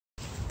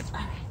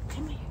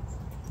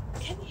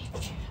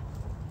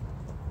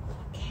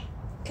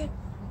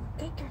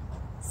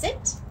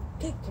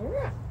Good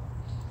girl.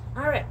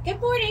 All right.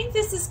 Good morning.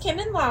 This is Kim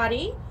and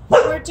Lotti.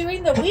 We're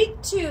doing the week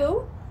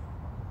 2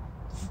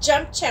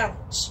 jump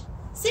challenge.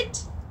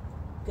 Sit.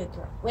 Good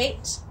girl.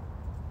 Wait.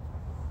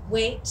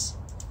 Wait.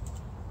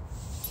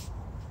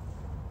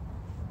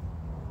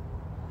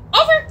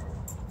 Over.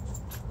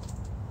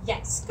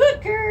 Yes.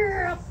 Good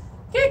girl.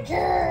 Good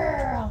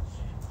girl.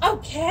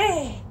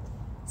 Okay.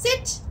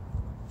 Sit.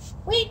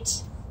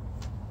 Wait.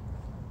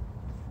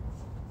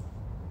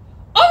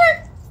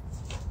 Over.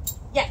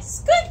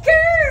 Yes. Good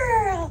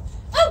girl.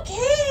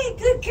 Okay.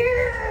 Good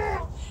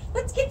girl.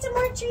 Let's get some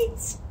more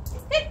treats.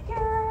 Good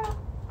girl.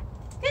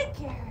 Good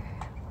girl.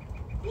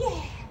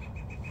 Yeah.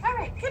 All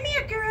right. Come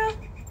here, girl.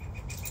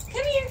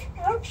 Come here.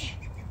 Okay.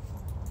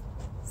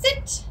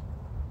 Sit.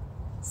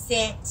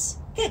 Sit.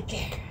 Good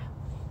girl.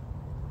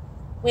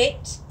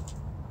 Wait.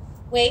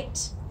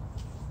 Wait.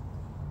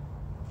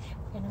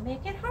 We're going to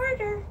make it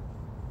harder.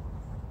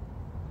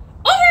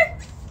 Over.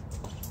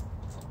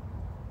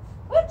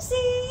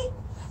 Whoopsie.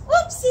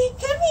 Whoopsie.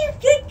 Come here.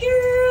 Good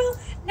girl.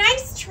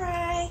 Nice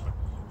try.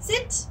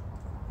 Sit.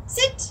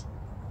 Sit.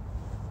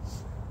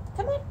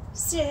 Come on.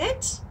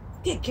 Sit.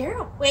 Good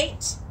girl.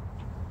 Wait.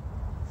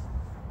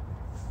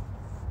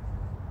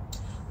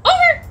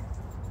 Over.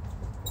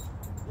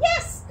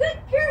 Yes. Good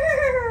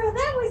girl.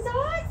 That was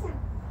awesome.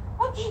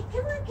 Okay.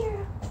 Come on,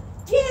 girl.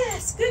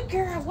 Yes. Good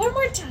girl. One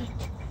more time.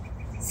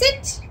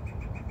 Sit.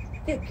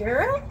 Good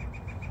girl.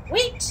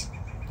 Wait.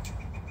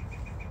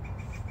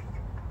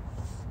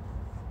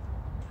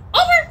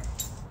 Over.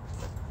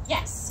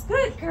 Yes.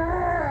 Good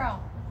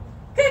girl.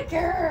 Good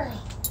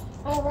girl.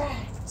 All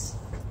right.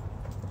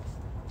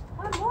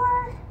 One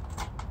more.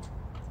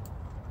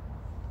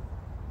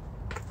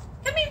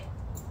 Come here.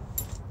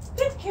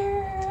 Good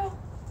girl.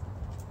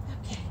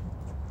 Okay.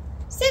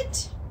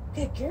 Sit.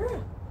 Good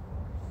girl.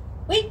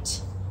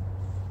 Wait.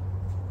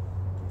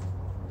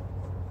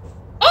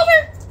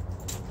 Over.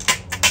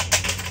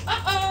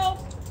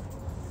 Uh-oh.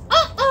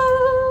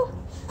 Uh-oh.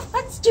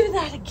 Let's do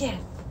that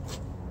again.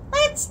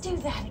 Let's do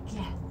that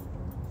again.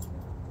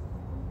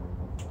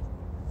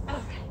 All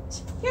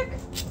right. Here.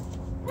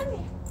 Come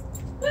here.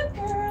 Good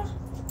girl.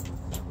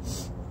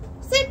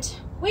 Sit.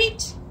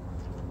 Wait.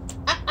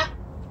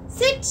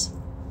 Sit.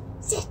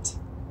 Sit.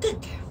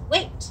 Good girl.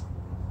 Wait.